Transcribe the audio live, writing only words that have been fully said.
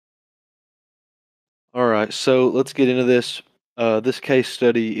All right, so let's get into this. This case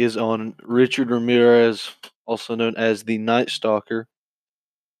study is on Richard Ramirez, also known as the Night Stalker.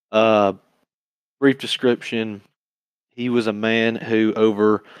 Uh, Brief description: he was a man who,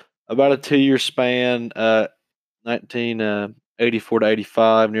 over about a 2 year span, 1984 to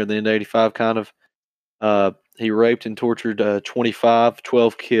 85, near the end of 85, kind of, he raped and tortured 25,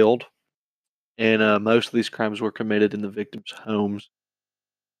 12 killed, and most of these crimes were committed in the victims' homes.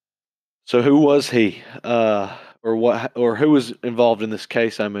 So who was he? Or what? Or who was involved in this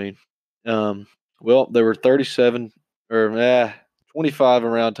case? I mean, um, well, there were 37 or 25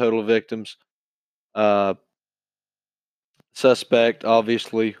 around total victims. Uh, Suspect,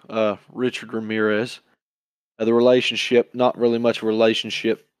 obviously, Richard Ramirez. The relationship, not really much of a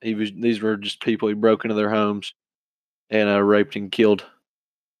relationship. He was. These were just people he broke into their homes and raped and killed.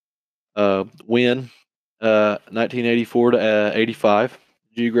 When 1984 to 85.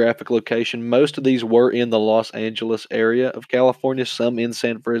 Geographic location. Most of these were in the Los Angeles area of California, some in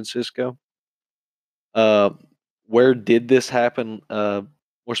San Francisco. Uh, where did this happen?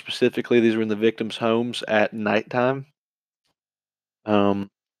 More specifically, these were in the victims' homes at nighttime. Um,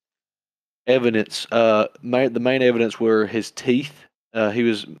 Evidence. The main evidence were his teeth. He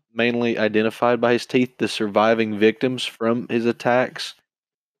was mainly identified by his teeth. The surviving victims from his attacks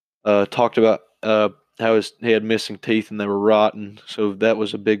talked about how he had missing teeth and they were rotten. So that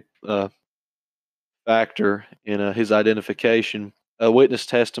was a big factor in his identification. Witness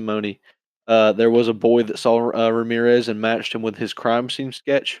testimony. There was a boy that saw Ramirez and matched him with his crime scene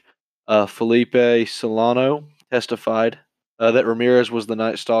sketch. Felipe Solano testified that Ramirez was the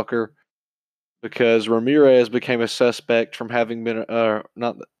Night Stalker because Ramirez became a suspect from having been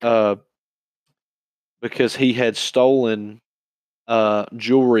not because he had stolen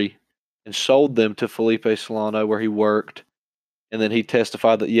jewelry and sold them to Felipe Solano where he worked, and then he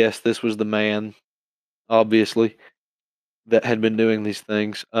testified that yes, this was the man, obviously, that had been doing these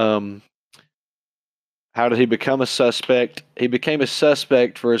things. How did he become a suspect? He became a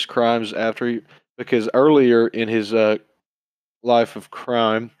suspect for his crimes because earlier in his life of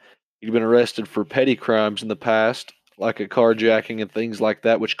crime, he'd been arrested for petty crimes in the past, like a carjacking and things like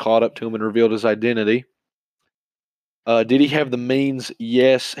that, which caught up to him and revealed his identity. Did he have the means?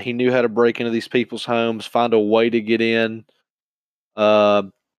 Yes, he knew how to break into these people's homes, find a way to get in. Uh,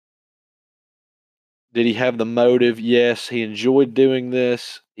 did he have the motive? Yes, he enjoyed doing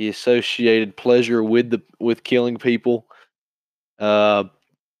this. He associated pleasure with killing people. Uh,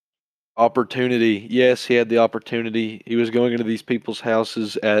 Opportunity. Yes, he had the opportunity. He was going into these people's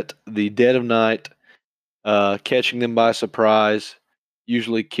houses at the dead of night, catching them by surprise,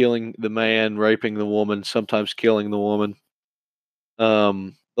 usually killing the man, raping the woman, sometimes killing the woman.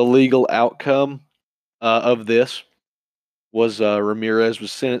 The legal outcome of this was Ramirez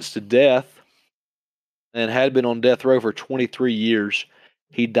was sentenced to death and had been on death row for 23 years.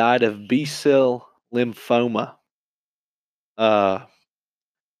 He died of B cell lymphoma. Uh,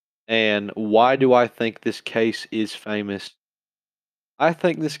 and why do I think this case is famous? I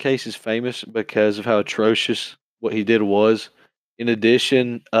think this case is famous because of how atrocious what he did was. In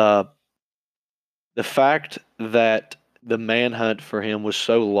addition, the fact that the manhunt for him was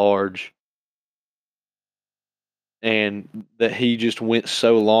so large and that he just went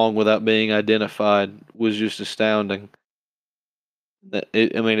so long without being identified was just astounding. I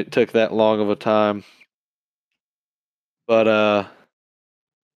mean, it took that long of a time. But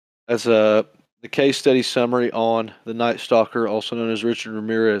as the case study summary on the Night Stalker, also known as Richard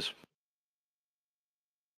Ramirez.